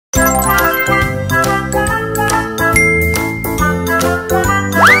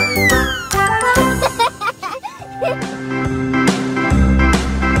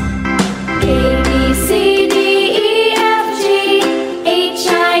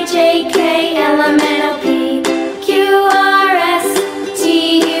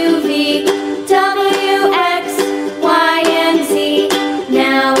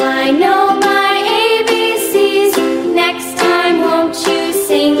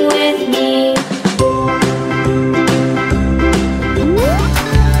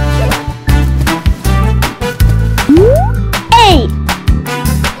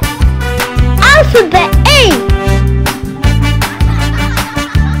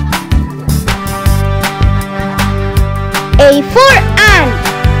A for ant.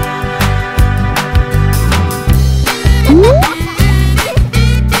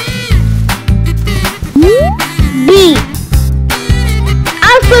 B.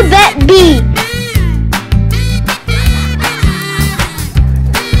 Alphabet B.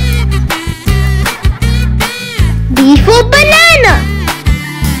 B for banana.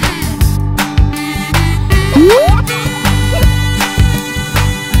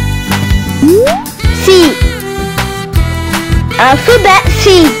 C. Alphabet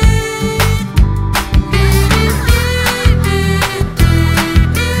C.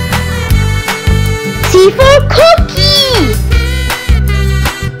 C for cookie.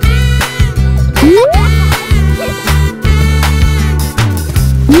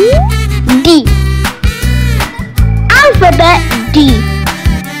 D. Alphabet D.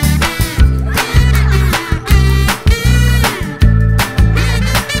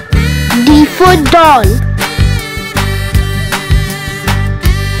 D for doll.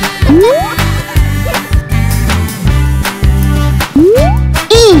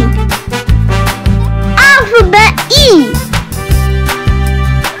 E. Alphabet E.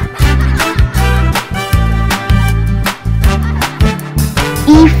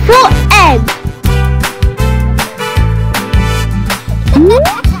 E for egg.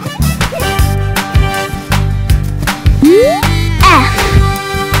 F.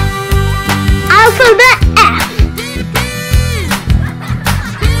 Alphabet F.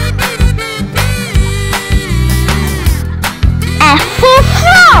 F for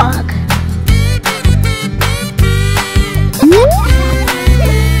frog.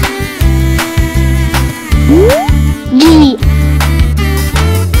 G.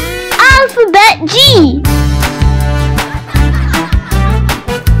 Alphabet G.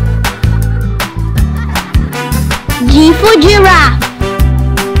 G for giraffe.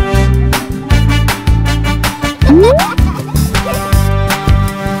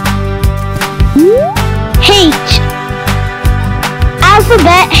 H.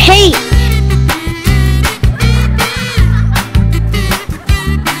 Alphabet H.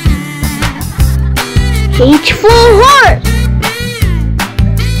 H for horse.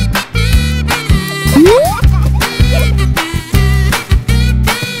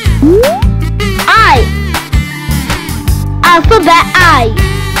 I. Alphabet I.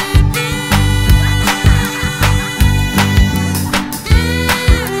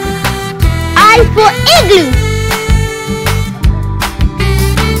 I for igloo.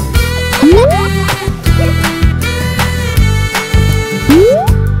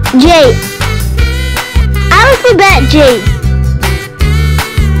 J. Alphabet J.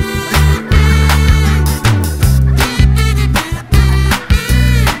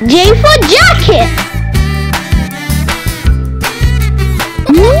 J for jacket.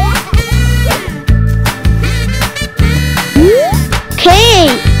 K.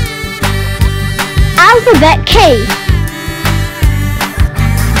 Alphabet K.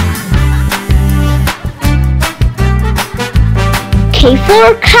 K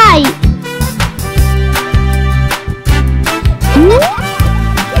for kite.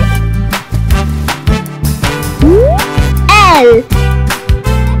 L.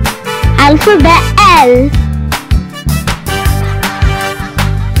 Alphabet L.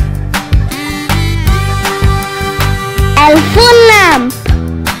 L for lamp.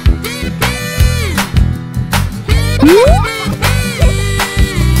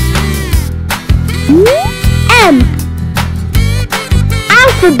 M.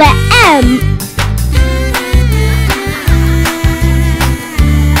 Alphabet M.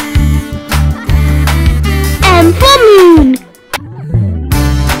 M for moon.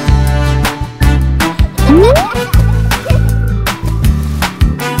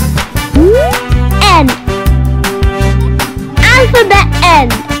 N. Alphabet N.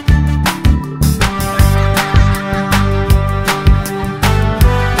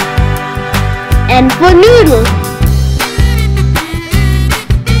 N for noodle.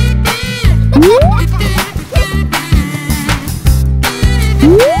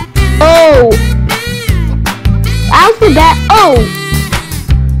 O. Alphabet O.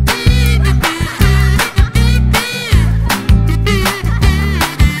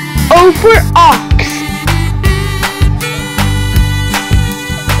 O for ox.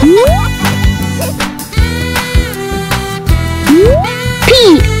 P.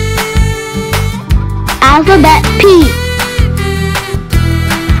 Alphabet P.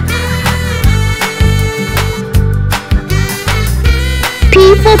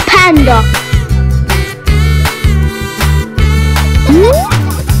 P for panda.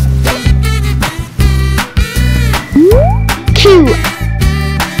 Q.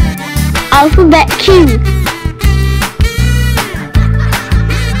 Alphabet Q.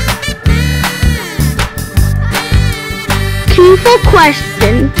 P for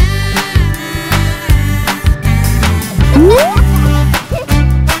question.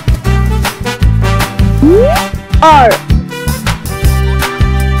 R.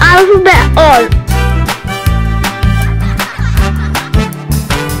 Alphabet R.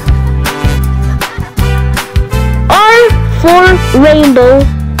 R for rainbow.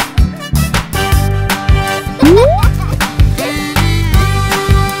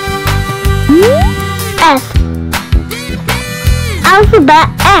 S. Alphabet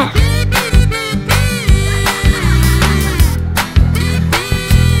S.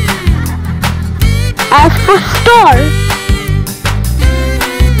 S for star.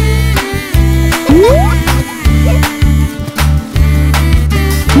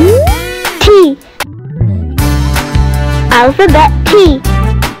 T. Alphabet T.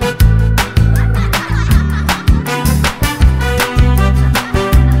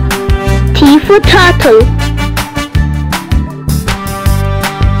 T for turtle.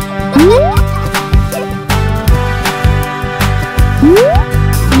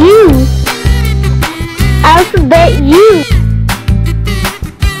 U. Alphabet U.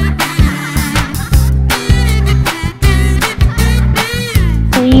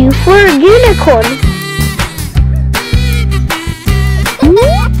 U for unicorn.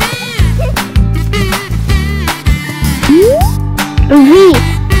 V.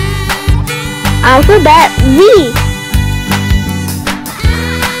 Alphabet V.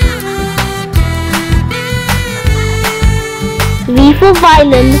 V for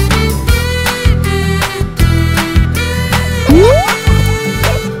violin.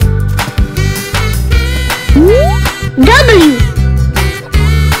 W.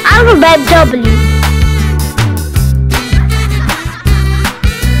 Alphabet W.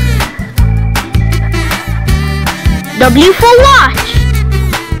 W for watch.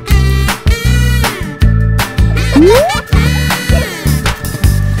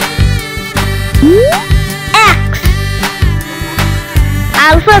 X.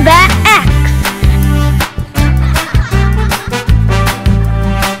 Alphabet X.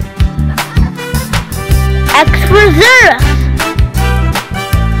 X for Xerox.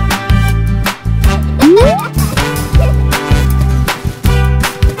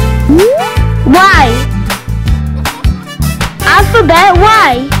 Y. Alphabet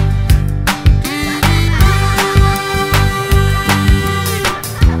Y.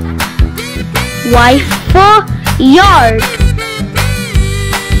 Y for yard.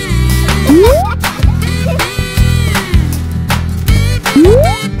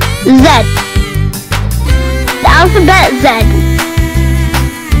 Z. The alphabet Z.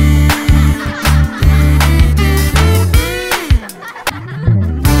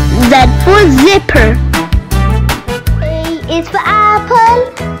 Z for zipper. A is for apple.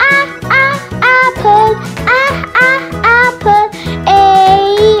 Apple. Apple. A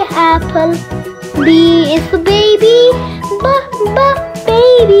apple. B is for baby.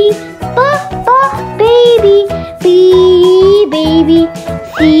 Baby. Baby. B baby.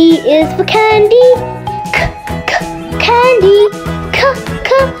 C is for candy. Candy.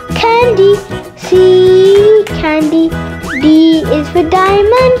 Candy. C candy. D is for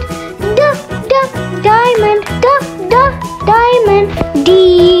diamond. Diamond. Diamond. D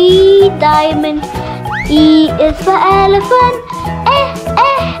diamond. E is for elephant.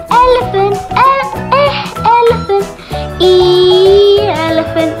 Elephant. Elephant. E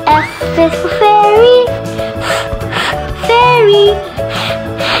elephant. F is for fairy. Fairy.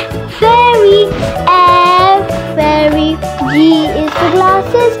 F fairy. G is for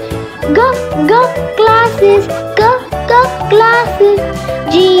glasses. Glasses. Glasses.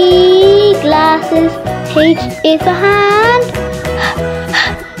 G glasses. H is for hand.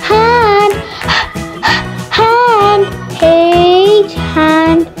 H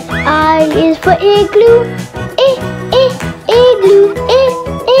hand. I is for igloo.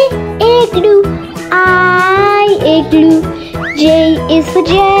 Igloo. I igloo. J is for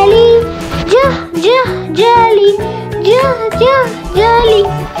jelly. Jelly.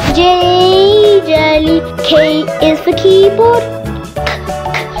 J jelly. K is for keyboard.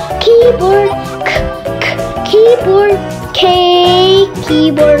 Keyboard. K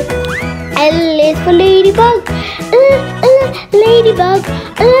keyboard. L is for ladybug.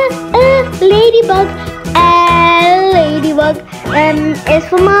 Ladybug. L ladybug. M is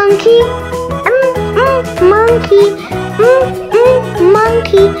for monkey.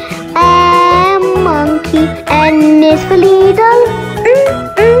 Monkey. M monkey. N is for needle.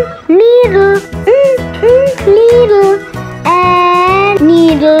 Needle. And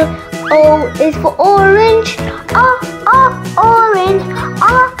needle. O is for orange. Orange.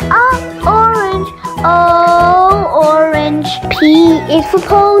 O orange. P is for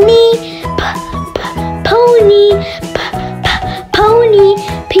pony. Pony. Pony.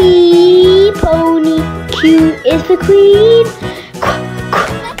 P, pony. Q is for queen.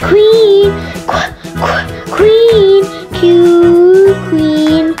 Queen. Queen. Q,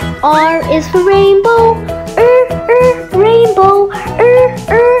 queen. R is for rainbow. Rainbow.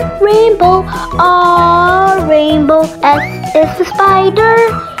 Rainbow. R, rainbow. S is for spider.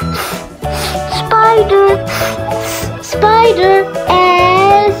 Spider.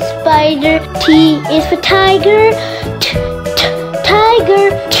 S, spider. T is for tiger. Tiger.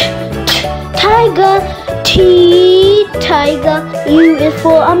 T, tiger. U is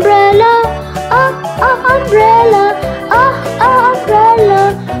for umbrella. Umbrella.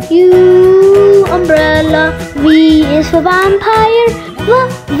 U, umbrella. V is for vampire.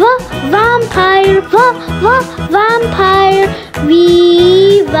 Vampire. V,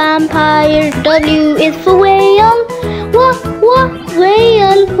 vampire. W is for whale.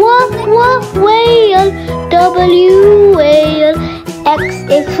 Whale. W, whale. X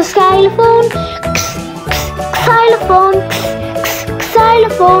is for xylophone. Xylophone.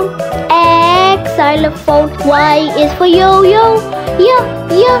 X, xylophone. Y is for yo-yo.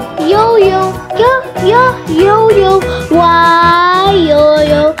 Yo-yo. Y,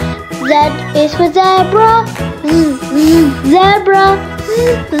 yo-yo. Z is for zebra. Zebra.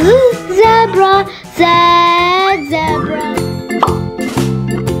 Zebra.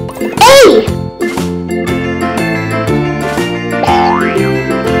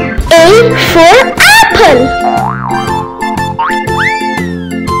 A for apple.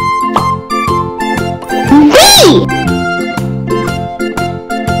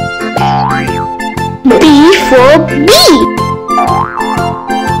 B for bee.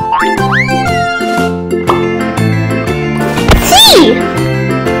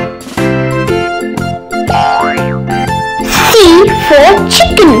 C for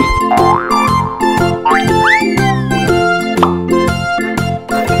chicken.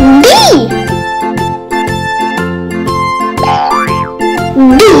 D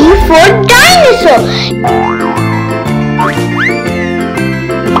for dinosaur.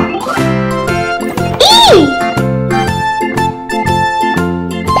 E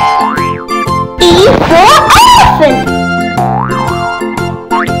for elephant.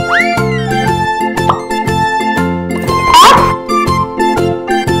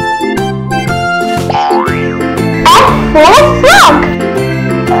 F for frog.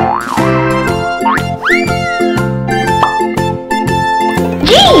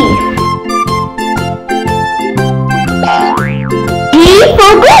 G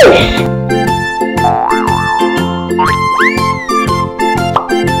for goose.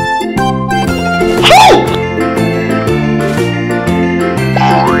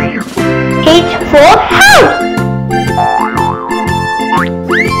 H for house.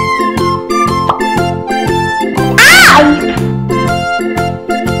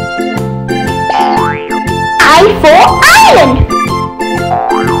 I for island.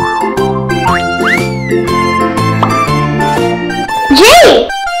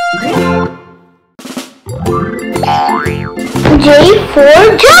 J for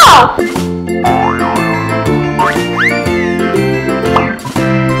jaw.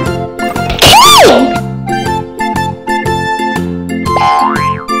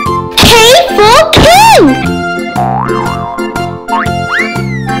 K for king.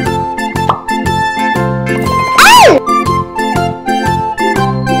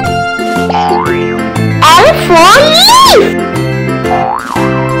 L for leaf.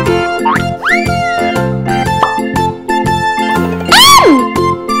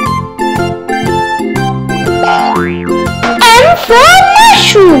 M for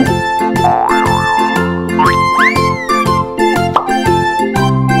mushroom.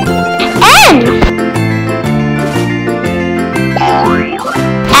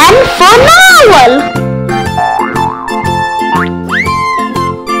 N for narwhal.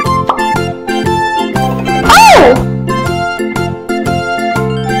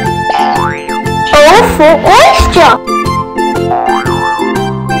 O for oyster.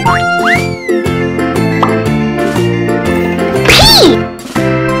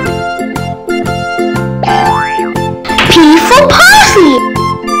 P for parsley.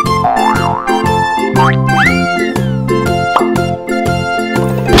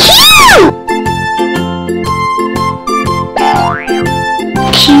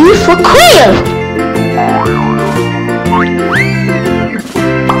 Q for quail.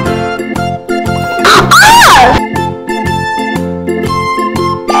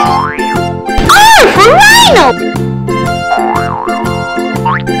 R for rhino.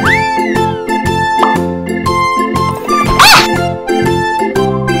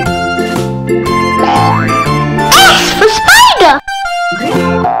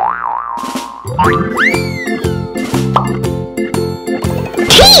 T.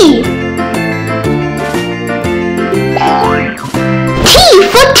 T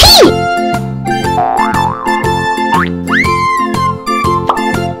for tea.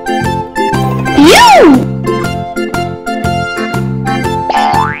 U.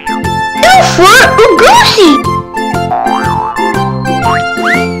 U for Ugusi.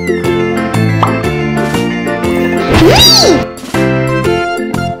 V.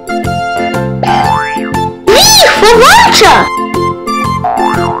 V for Vulture.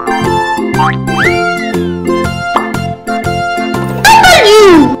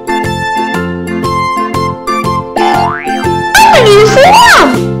 W. W for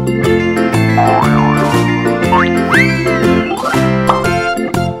Worm.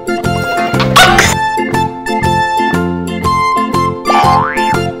 X.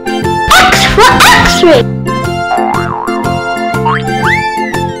 X for X-ray.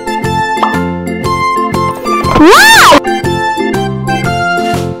 Y.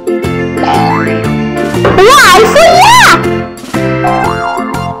 Y for yak.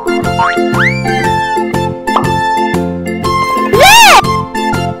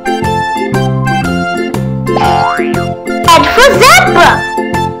 Z for zebra.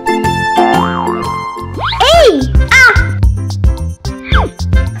 A.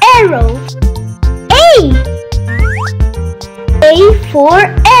 Arrow. A. A for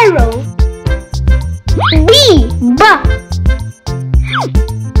arrow. B. Bell.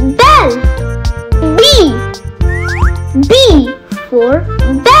 B. B for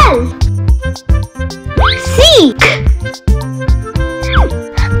bell. C.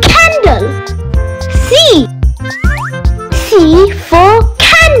 Candle. C. C for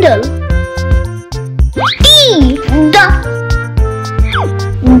candle. D.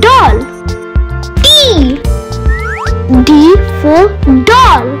 Doll. D. D for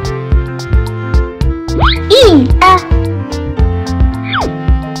doll. E.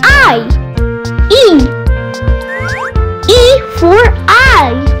 I. E. E for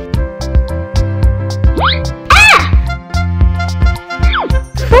eye. F.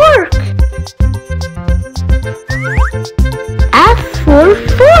 Fork. F for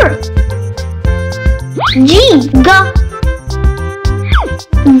fork. G.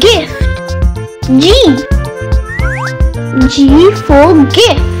 Gift. G. G for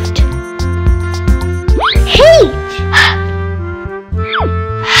gift. H.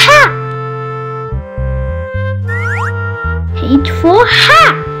 Hat. H for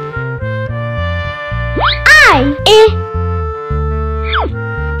hat. I.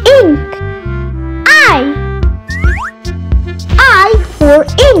 Ink. I for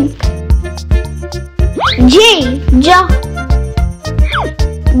ink. J.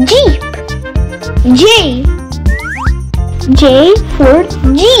 Jeep. J. J for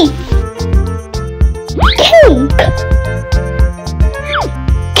jeep. Cake.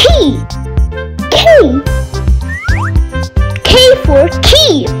 Key. K. K for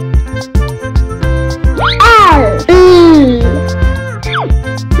key. L.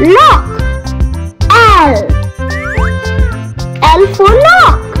 Lock. L. L for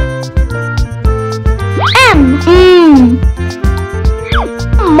lock. M.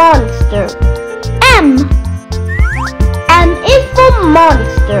 Monster. M. M is for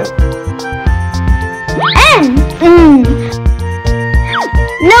monster. N.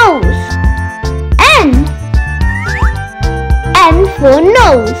 Nose. N. N for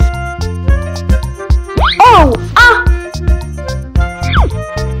nose. O.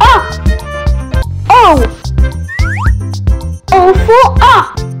 O. O for up.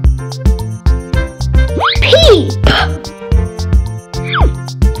 P.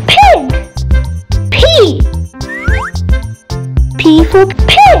 Pig. P. P for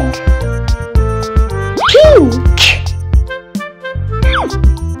pig. Q.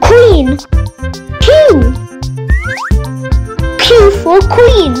 Queen. Q. Q for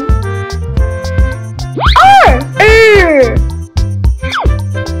queen. R.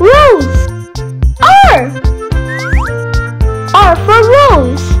 Rose. R. R for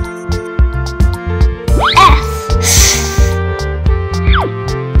rose. S.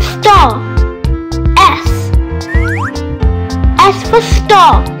 Star. S. S for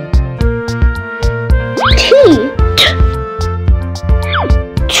star. T.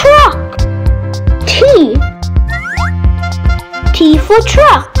 Truck. T. T for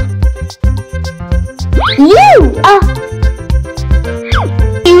truck. U.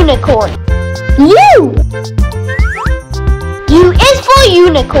 Unicorn. U. U is for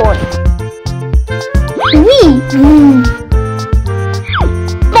unicorn. V.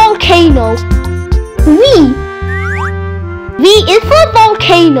 Volcano. V. V is for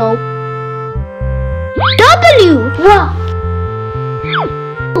volcano. W.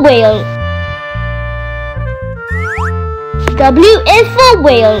 Whale. W is for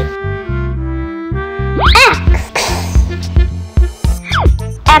whale. X.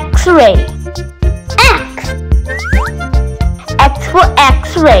 X-ray. X. X for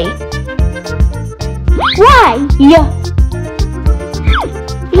X-ray. Y. Yeah.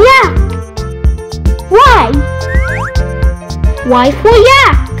 Y. Y for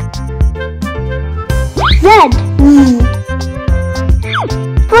yak. Z.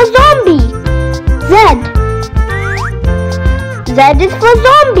 For zombie. Z. Z is for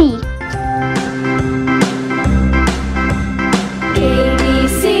zombie. A, B,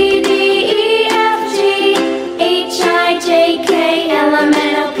 C, D, E, F, G, H, I, J, K, L, M,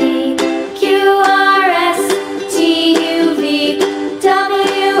 N, O, P, Q, R, S, T, U, V,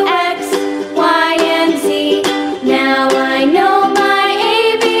 W, X, Y, and Z. Now I know my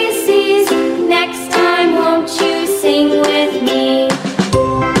ABCs. Next time, won't you sing with me?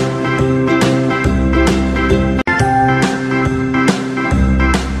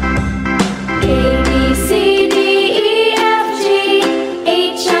 A, B, C, D, E, F, G,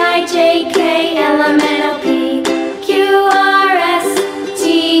 H, I, J, K, L, M, N, O, P, Q, R, S, T,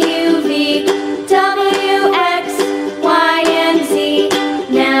 U, V, W, X, Y, and Z.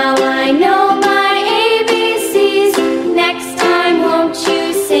 Now I know my ABCs. Next time, won't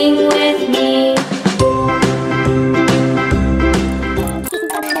you sing with me?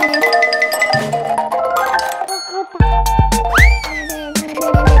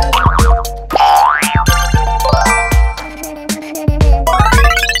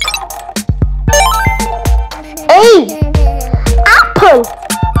 A. Apple.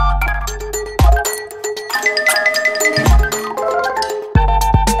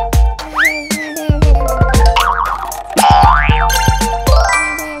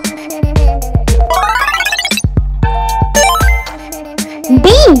 B.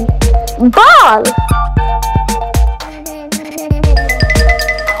 Ball.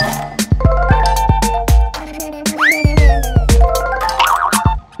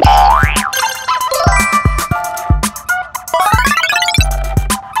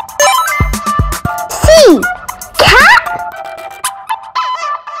 C. Cat.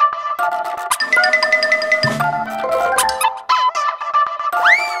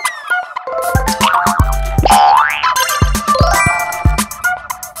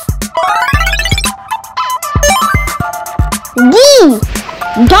 D.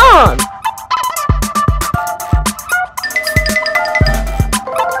 Dog.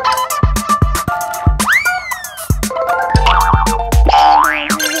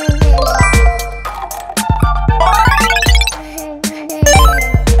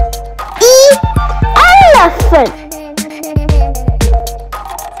 E. Elephant.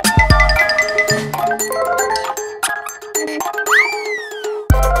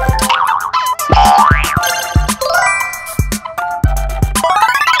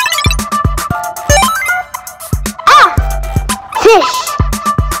 F. Fish.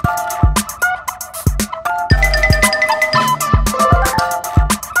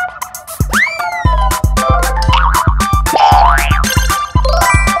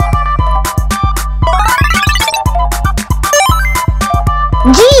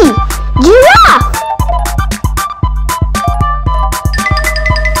 G. Giraffe.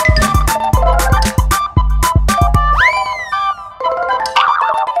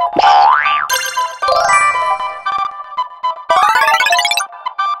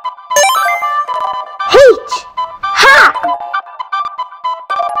 H. Hat.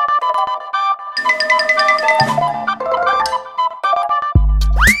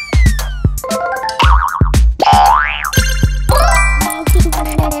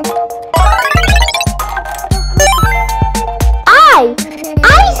 I.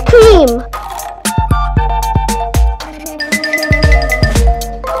 Ice cream.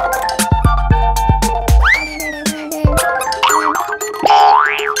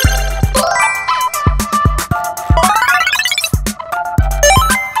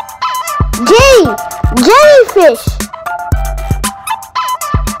 J. Jellyfish.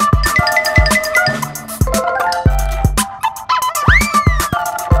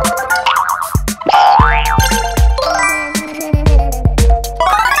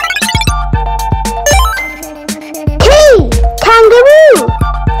 K. Kangaroo.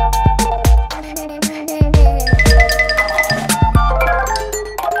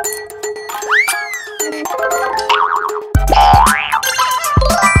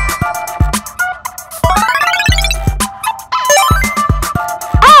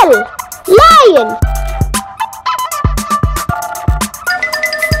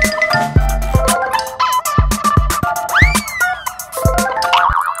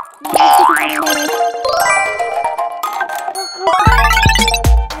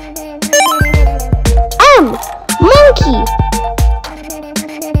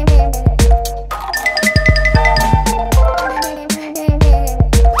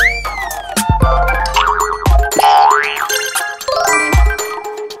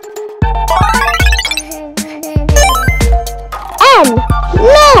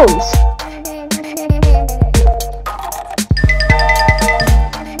 Nose.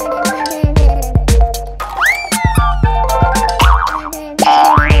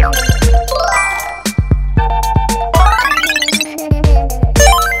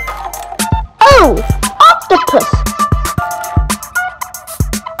 O. Octopus.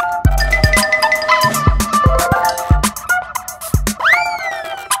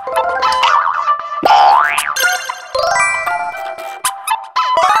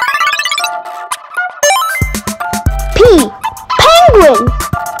 P. Penguin.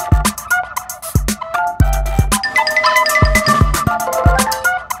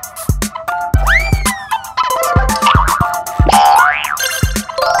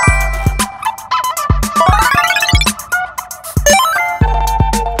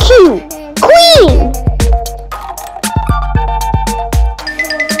 Q. Queen.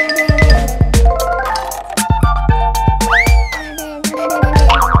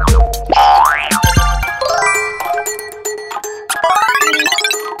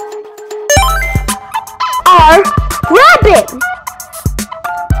 R. Rabbit.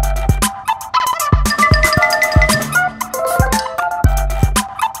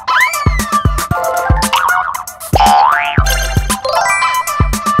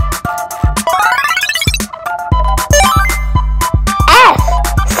 S.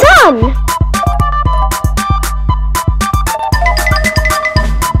 Sun.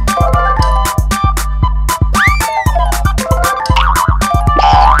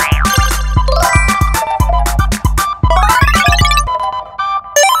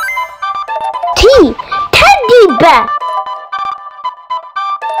 T. Teddy bear.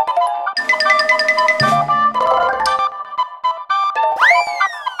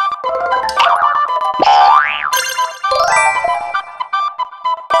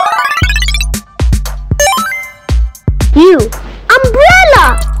 U.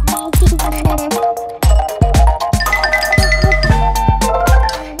 Umbrella.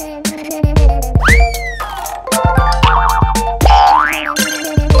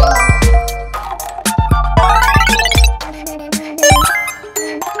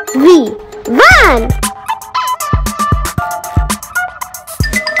 V. Van.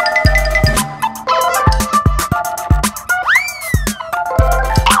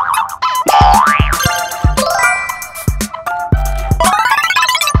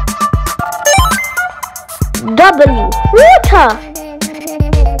 W. Water.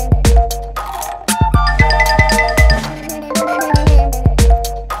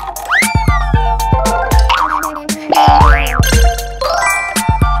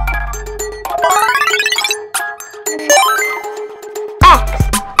 X.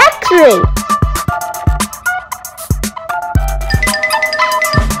 X-ray.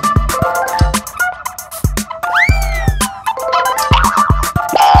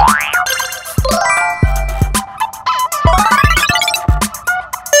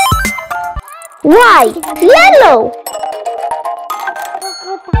 Y. Yellow.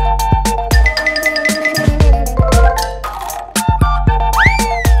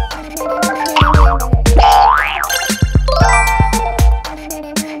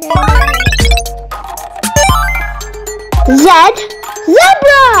 Z.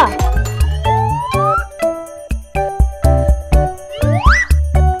 Zebra.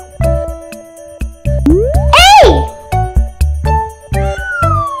 A.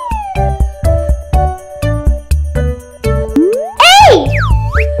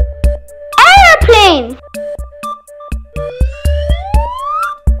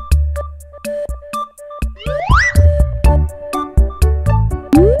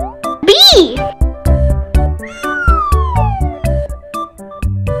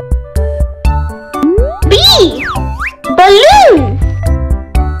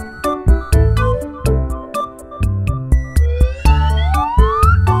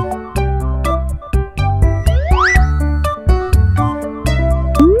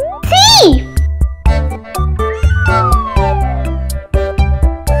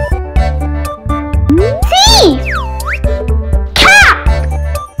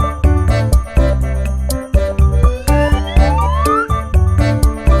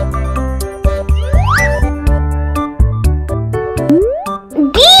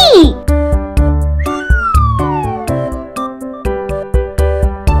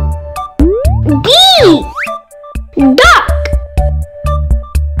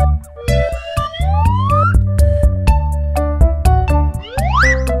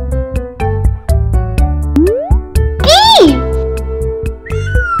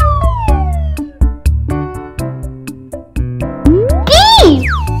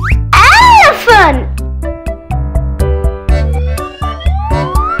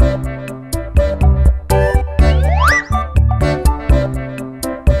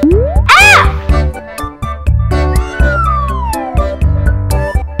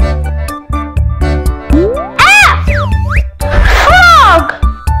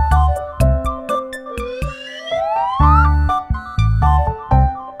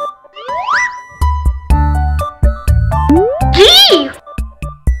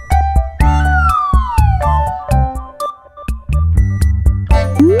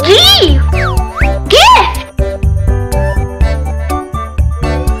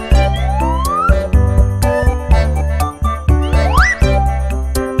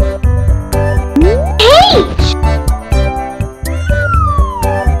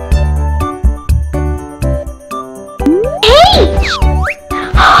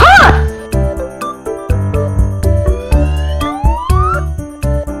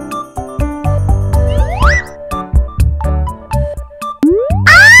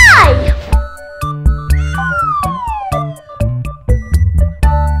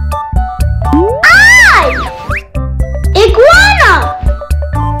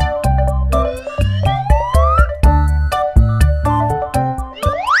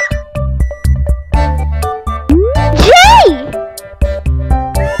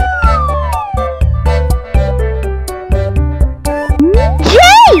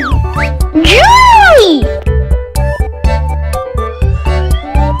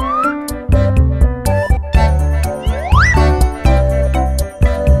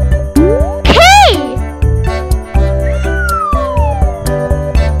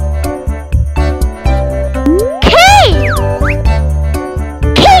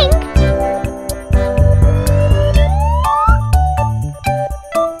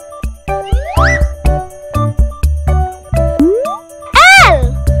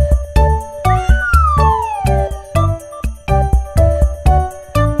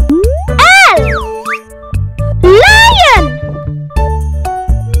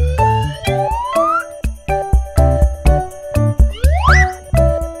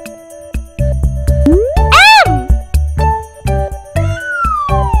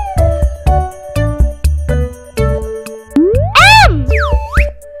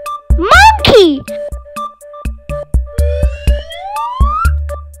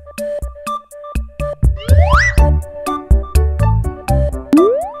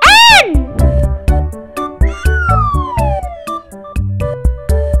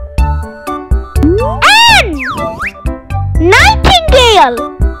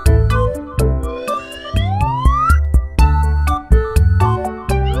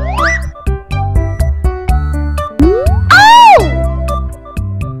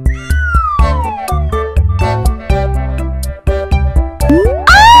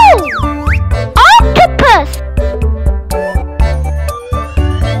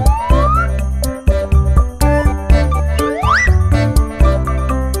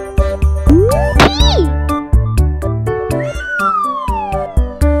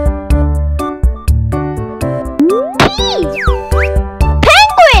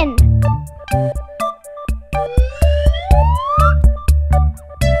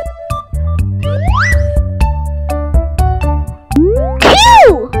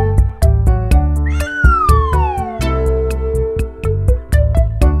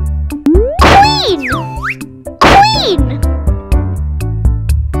 Queen. Queen.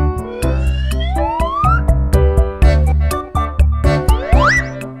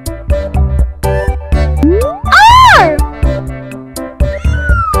 R.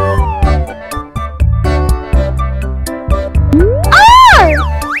 R.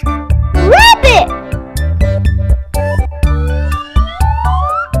 Rabbit.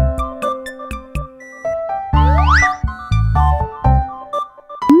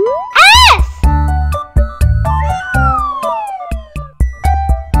 S.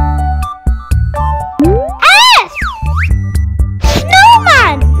 S.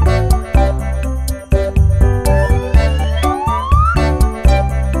 Snowman.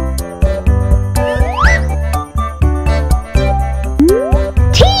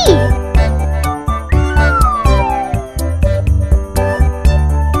 T.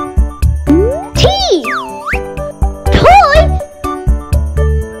 T. Toy.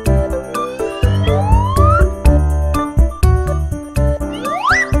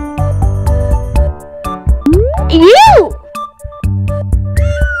 U.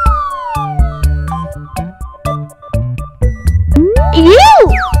 U.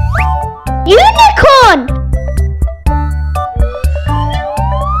 Unicorn.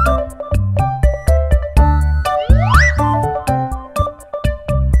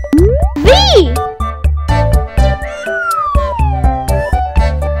 V.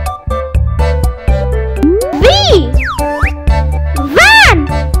 V. Van.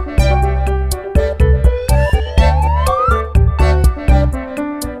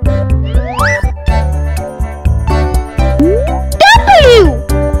 W.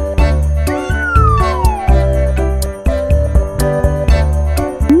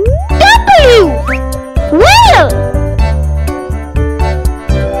 W. Whale.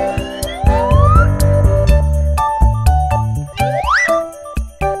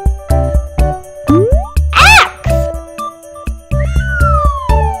 X.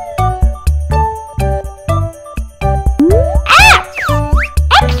 X.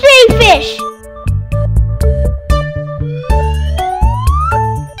 X-ray fish.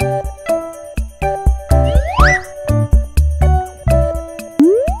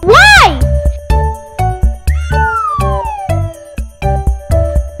 Y.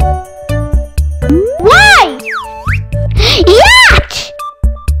 Y. Yacht.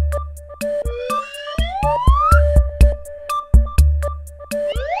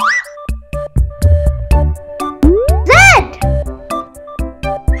 Z.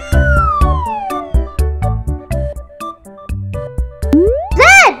 Z.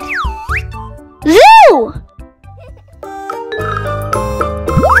 Zoo.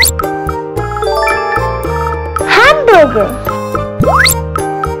 Hamburger.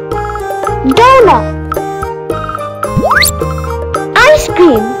 Donut. Ice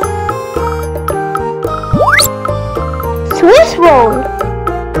cream. Swiss roll.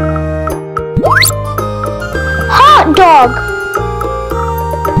 Hot dog.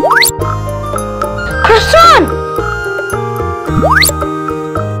 Croissant.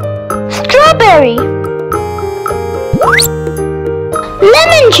 Strawberry.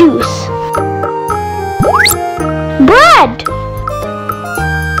 Lemon juice. Bread.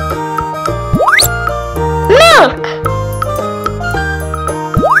 Milk.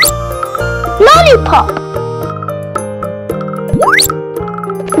 Lollipop.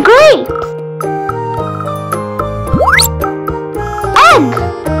 Grapes. Egg.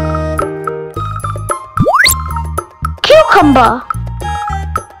 Cucumber.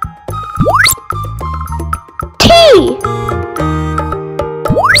 Tea.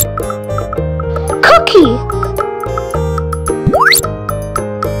 Cookie.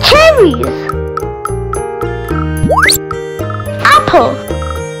 Cherries. Apple.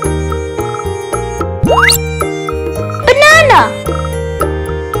 Banana.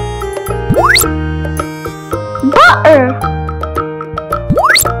 Butter.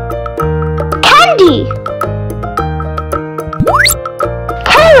 Candy.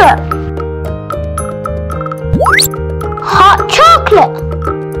 Carrot. Hot chocolate.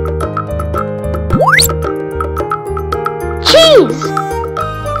 Cheese.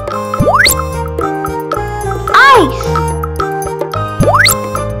 Ice.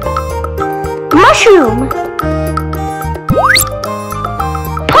 Mushroom.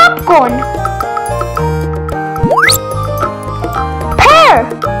 Popcorn. Pear.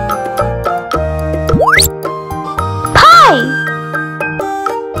 Pie.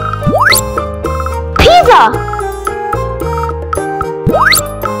 Pizza.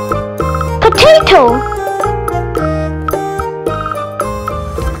 Potato.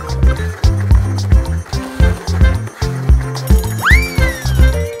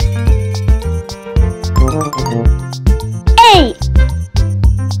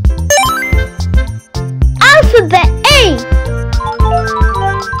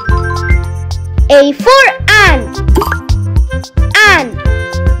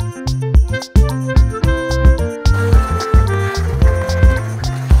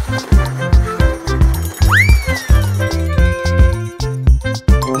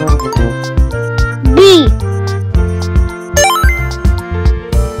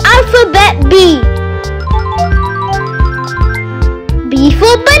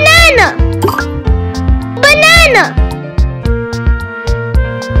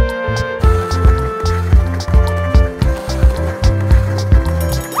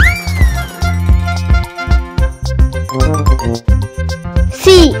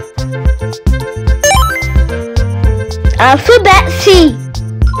 Alphabet C.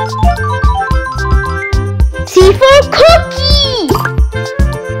 C for cookie.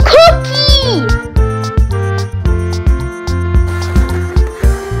 Cookie.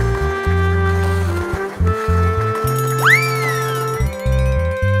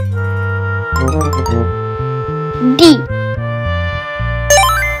 D.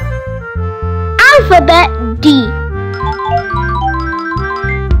 Alphabet D.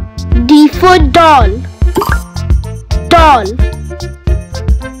 D for doll. Doll.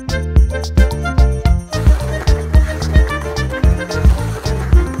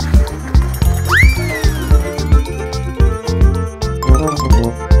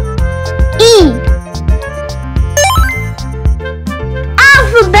 E.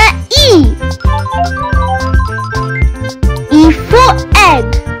 Alphabet E. E for egg.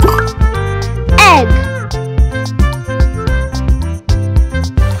 Egg.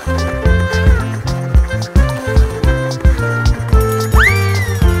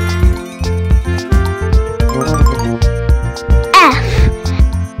 F.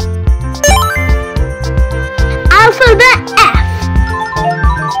 Alphabet F.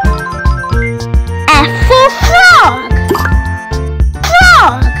 F for frog.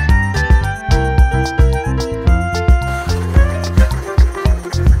 Frog.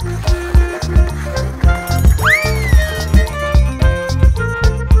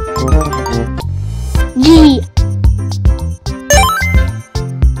 G.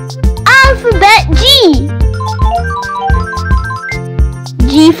 Alphabet G.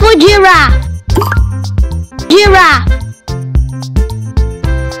 G for giraffe. Giraffe.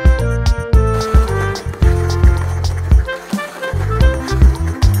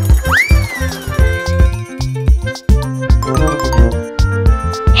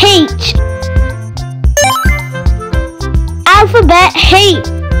 H. Alphabet H.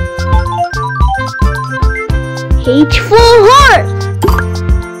 H for horse.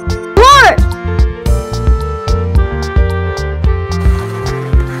 Horse.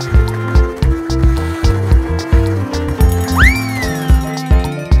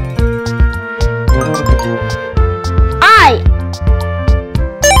 I.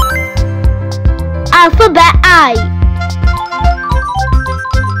 Alphabet I.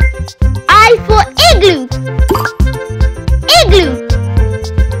 I for igloo. Igloo.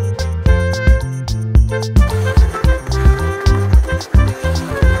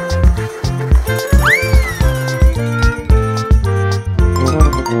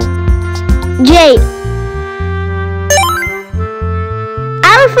 J.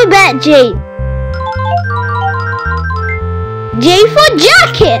 Alphabet J. J for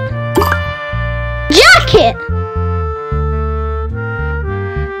jacket. Jacket.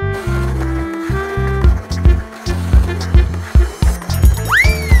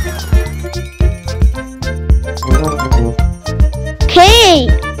 K.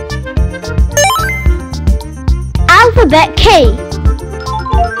 Alphabet K.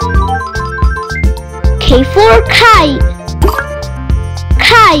 K for kite.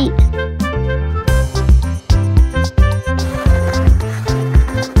 Kite.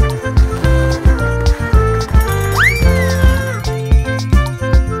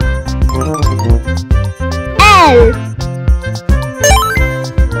 L.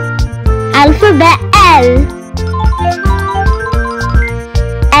 Alphabet L.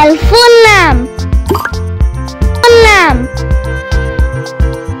 L for lamb. Lamb.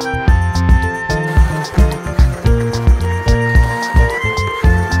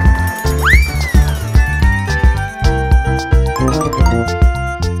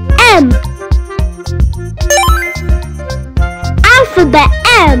 M. Alphabet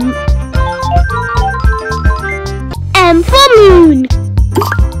M. M for moon.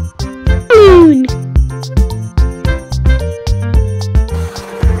 Moon.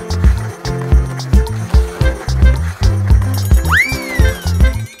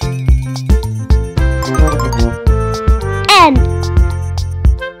 N.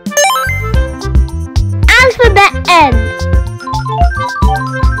 Alphabet N.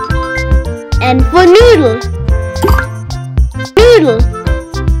 N for noodle. Noodle.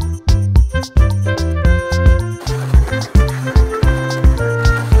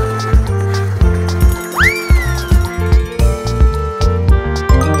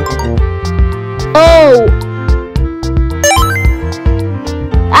 O.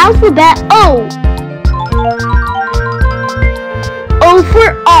 Alphabet O. O for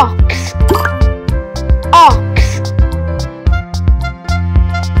ox. Ox.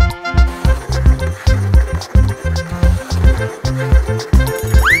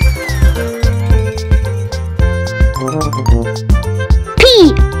 P.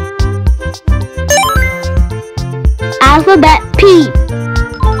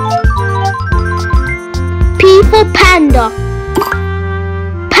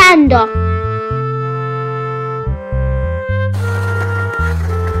 panda.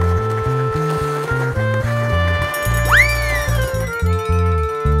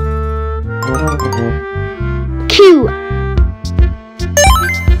 Q.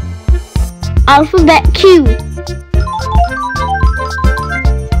 Alphabet Q.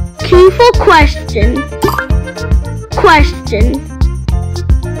 Q for question. Question.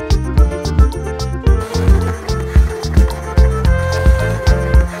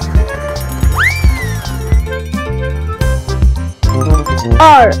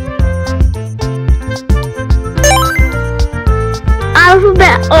 R.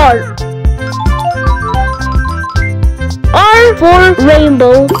 Alphabet R. R for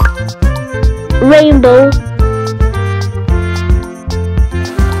rainbow. Rainbow.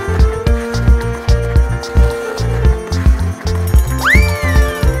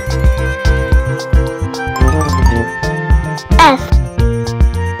 S.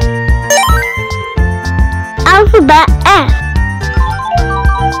 Alphabet S.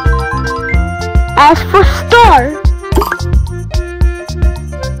 S for star.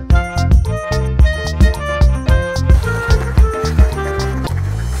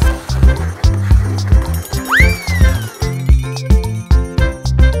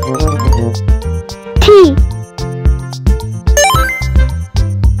 T.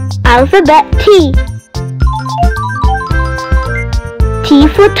 Alphabet T. T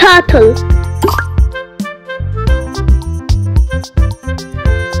for turtle.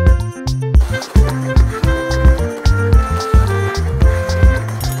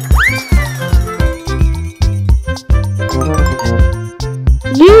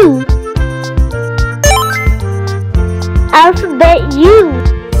 U. Alphabet U.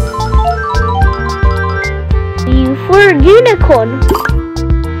 U for unicorn.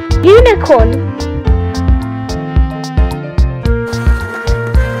 Unicorn.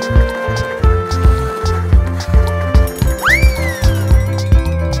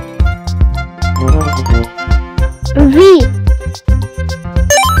 V.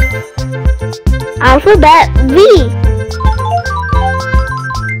 Alphabet V.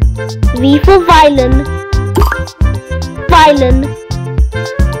 V for violin. Violin.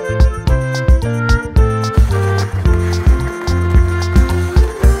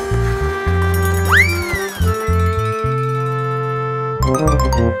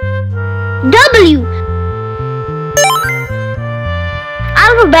 W.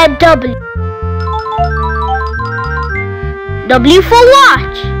 Alphabet W. W for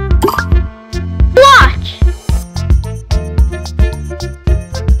watch. Watch.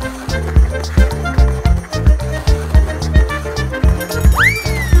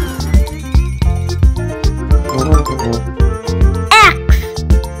 X.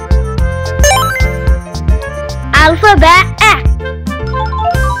 Alphabet X.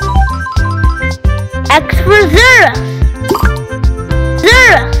 X for Xerus.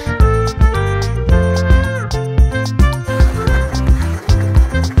 Xerus.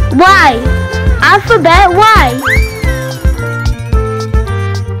 Y. Alphabet Y.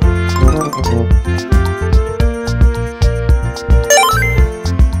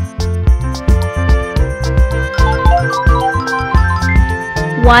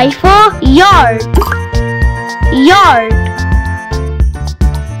 Y for yard. Yard.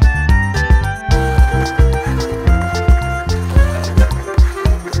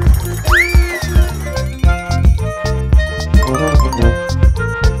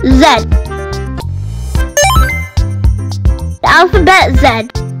 Z. Alphabet Z.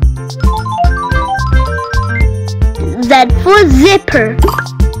 Z for zipper.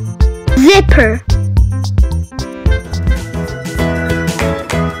 Zipper.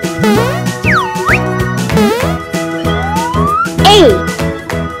 A.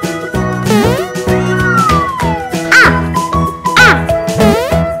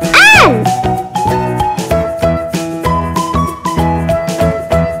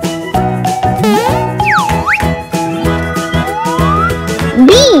 B.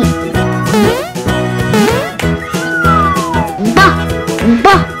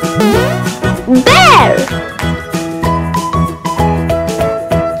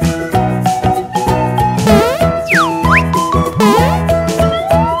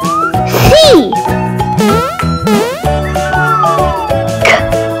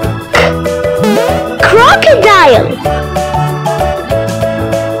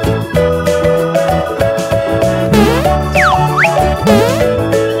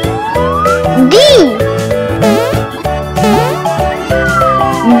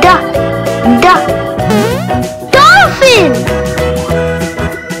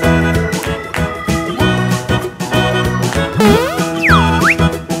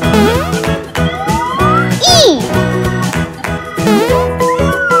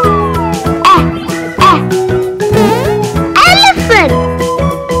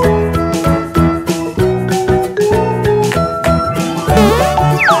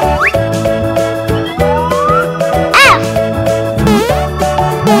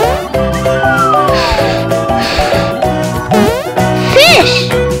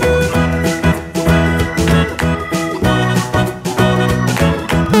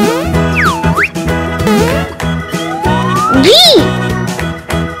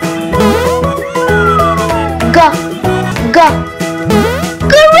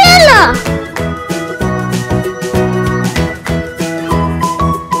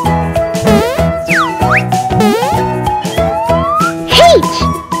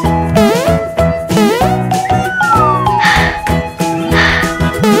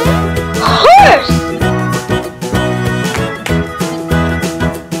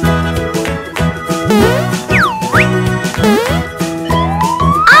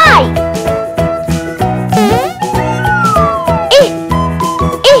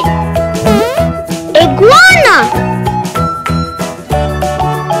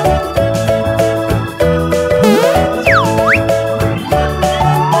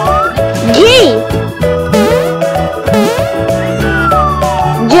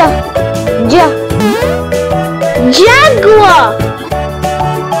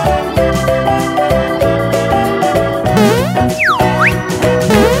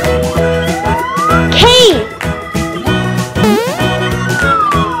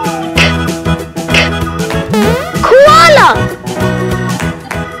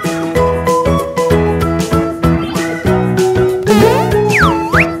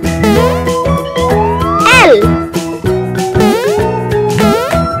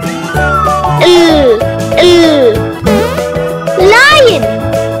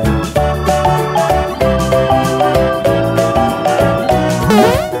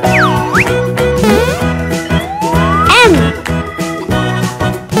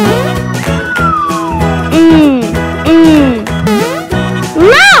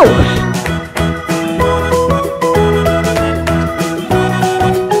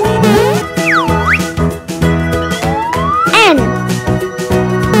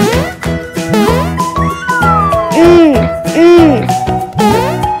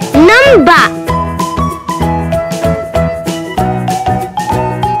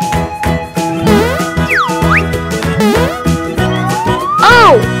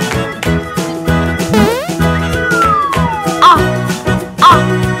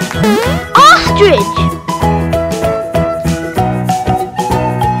 ostrich.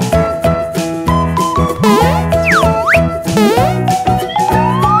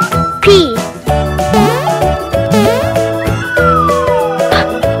 P.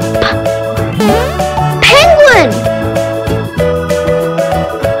 Penguin.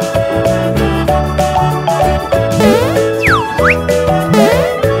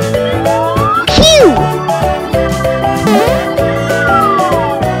 Q.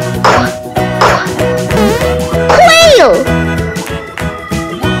 Quail.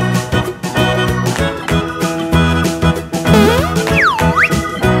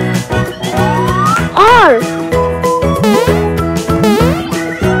 R.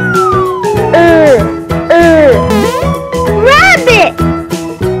 Rabbit.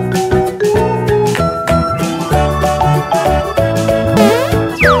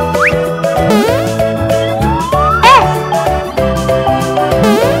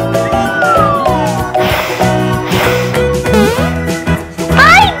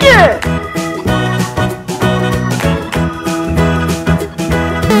 Spider.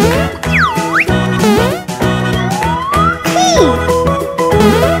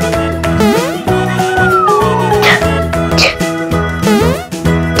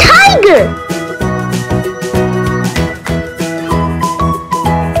 Tiger.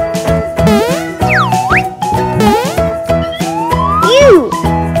 U.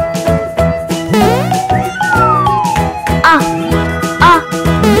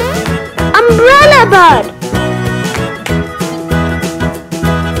 Umbrella bird.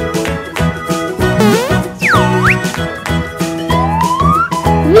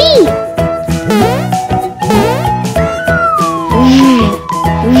 V.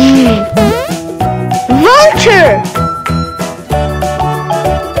 Vulture.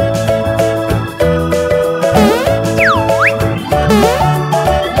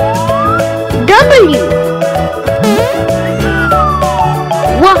 W.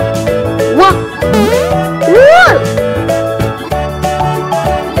 Wolf.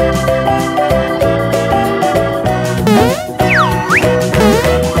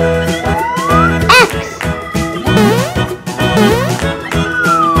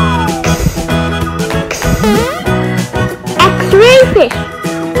 X-ray fish.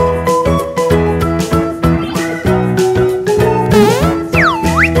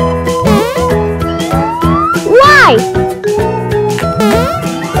 Y.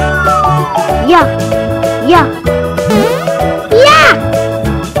 Yak.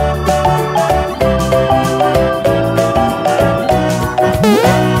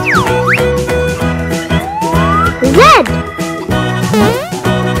 Z.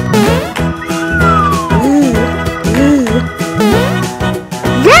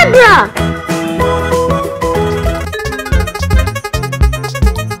 Zebra.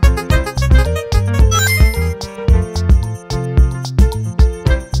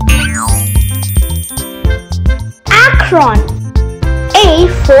 Acron. A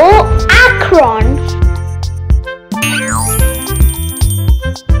for acron.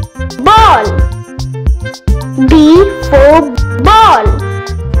 Ball. B for ball.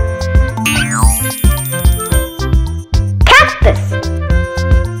 Cactus.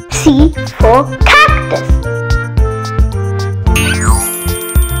 C for cactus.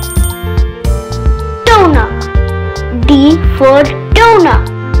 Donut. D for donut.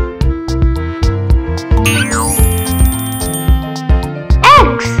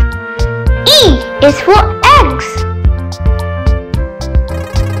 Eggs. E is for eggs.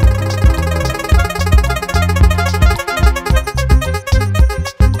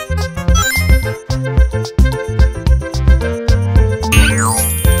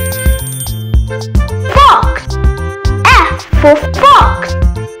 Fox. F for fox.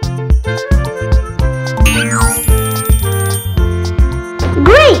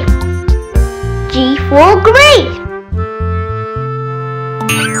 Grape. G for grape.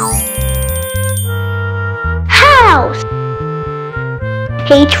 House.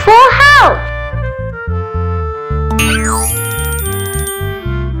 H for house.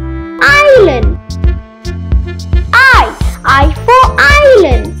 Island. I for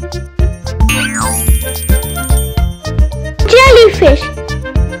island. Jellyfish.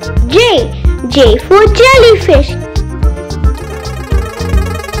 J for jellyfish.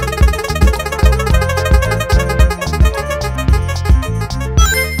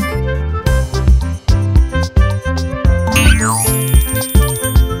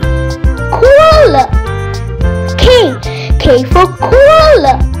 Koala. K for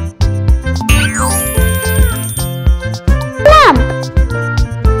koala. Lamp.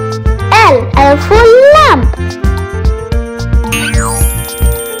 L for lamp.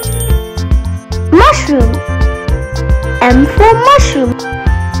 M for mushroom.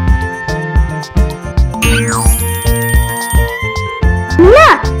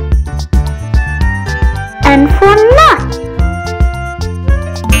 Nut. N for nut.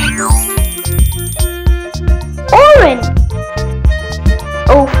 Orange.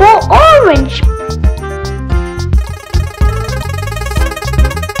 O for orange.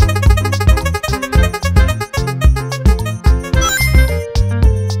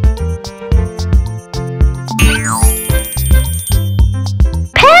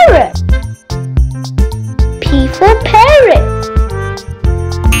 Parrot. P for parrot.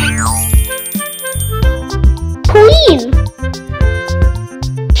 Queen.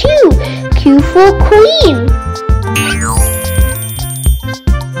 Q for queen.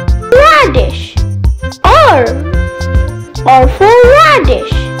 Radish. R for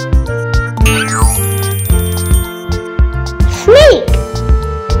radish. Snake.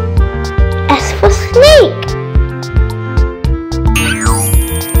 S for snake.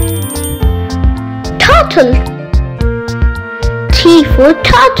 Turtle. T for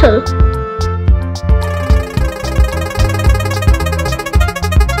turtle.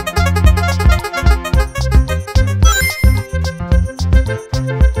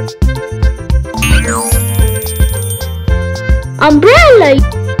 Umbrella.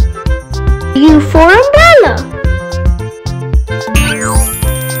 U for umbrella.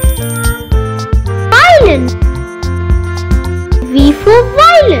 Violin. V for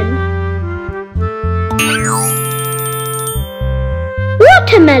violin.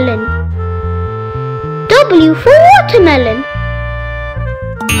 Watermelon. W for watermelon.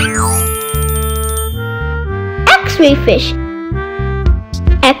 X-ray fish.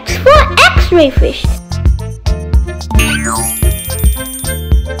 X for X-ray fish.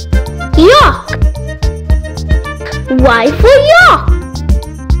 Yak. Y for yak.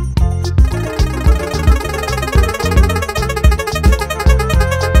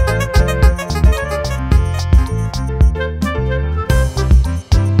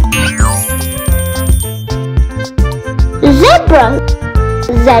 Zebra.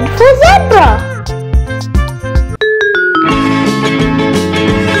 Z for zebra.